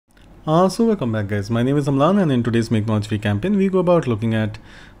So welcome back guys, my name is Amlan and in today's Make Knowledge Free campaign we go about looking at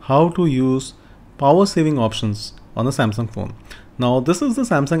how to use power saving options on a Samsung phone. Now this is the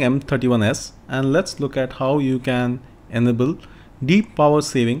Samsung M31s and let's look at how you can enable deep power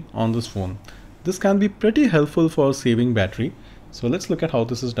saving on this phone. This can be pretty helpful for saving battery. So let's look at how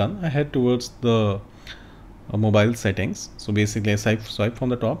this is done. I head towards the mobile settings. So basically I swipe from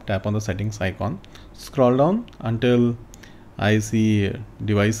the top, tap on the settings icon, scroll down until I see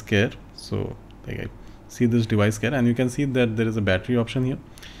device care. So like I see this device care and you can see that there is a battery option here.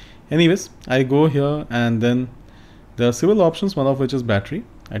 Anyways, I go here and then there are several options, one of which is battery.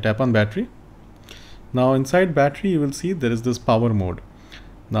 I tap on battery. Now inside battery you will see there is this power mode.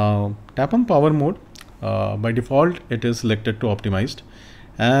 Now tap on power mode. By default it is selected to optimized,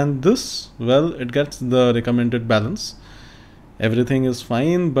 and this, well, it gets the recommended balance. Everything is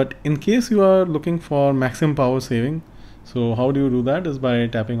fine, but in case you are looking for maximum power saving, so how do you do that is by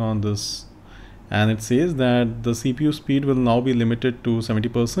tapping on this, and it says that the CPU speed will now be limited to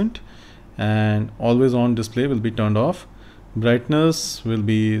 70% and always on display will be turned off. Brightness will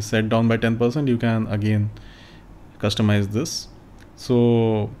be set down by 10%. You can again customize this.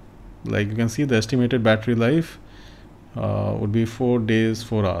 So like you can see the estimated battery life would be 4 days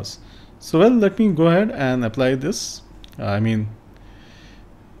 4 hours. So well, let me go ahead and apply this.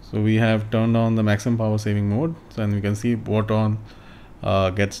 So we have turned on the maximum power saving mode, and you can see what on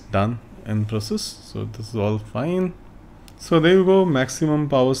gets done in process. So this is all fine. So there you go, maximum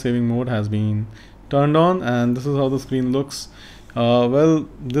power saving mode has been turned on and this is how the screen looks. Well,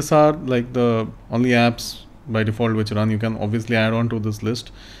 these are like the only apps by default which run. You can obviously add on to this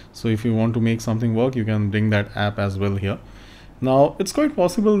list. So if you want to make something work, you can bring that app as well here. Now it's quite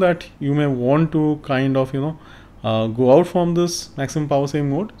possible that you may want to kind of go out from this maximum power saving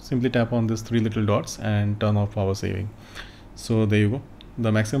mode. Simply tap on these 3 little dots and turn off power saving. So there you go,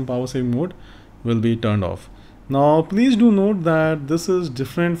 the maximum power saving mode will be turned off. Now please do note that this is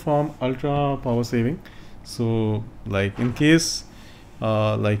different from ultra power saving. So like in case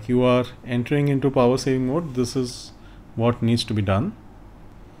like you are entering into power saving mode, this is what needs to be done.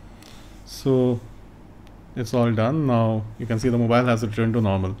 So it's all done. Now you can see the mobile has returned to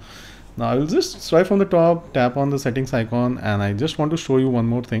normal. Now I will just swipe from the top, tap on the settings icon, and I just want to show you one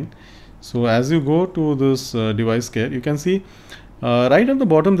more thing. So as you go to this device care, you can see right at the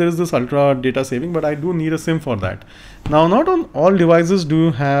bottom there is this ultra data saving, but I do need a SIM for that. Now not on all devices do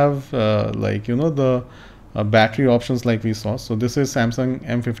you have the battery options like we saw. So this is Samsung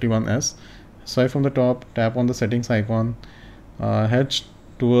M51s. Swipe from the top, tap on the settings icon, head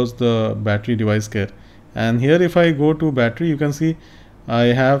towards the battery device care, and here if I go to battery, you can see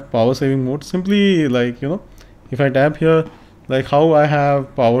I have power saving mode. Simply if I tap here, like how I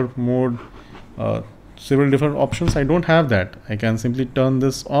have power mode, several different options, I don't have that. I can simply turn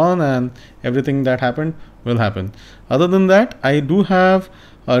this on and everything that happened will happen. Other than that, I do have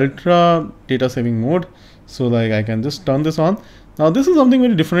ultra data saving mode. So like I can just turn this on. Now this is something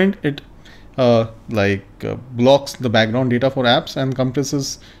very different. It blocks the background data for apps and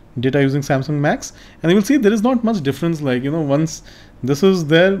compresses data using Samsung Max, and you will see there is not much difference. Once this is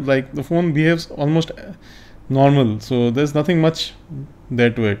there, like the phone behaves almost normal, so there's nothing much there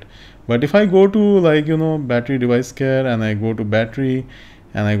to it. But if I go to battery device care and I go to battery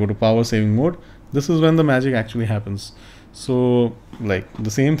and I go to power saving mode, this is when the magic actually happens. So like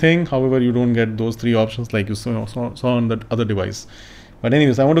the same thing, however you don't get those 3 options like you saw on the other device. But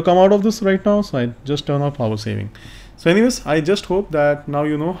anyways, I want to come out of this right now, so I just turn off power saving. So anyways, I just hope that now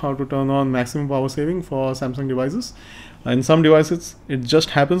you know how to turn on maximum power saving for Samsung devices. In some devices it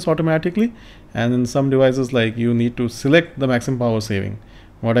just happens automatically, and in some devices like you need to select the maximum power saving.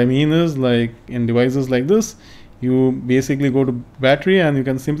 What I mean is, like in devices like this, you basically go to battery and you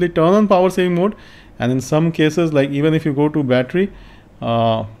can simply turn on power saving mode, and in some cases, like even if you go to battery,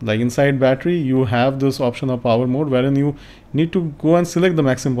 like inside battery you have this option of power mode wherein you need to go and select the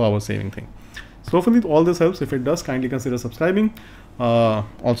maximum power saving thing. So hopefully all this helps. If it does, kindly consider subscribing.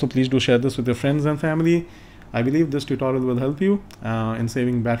 Also please do share this with your friends and family. I believe this tutorial will help you in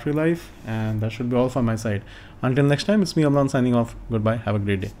saving battery life, and that should be all from my side. Until next time, it's me Amlan signing off. Goodbye, have a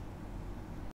great day.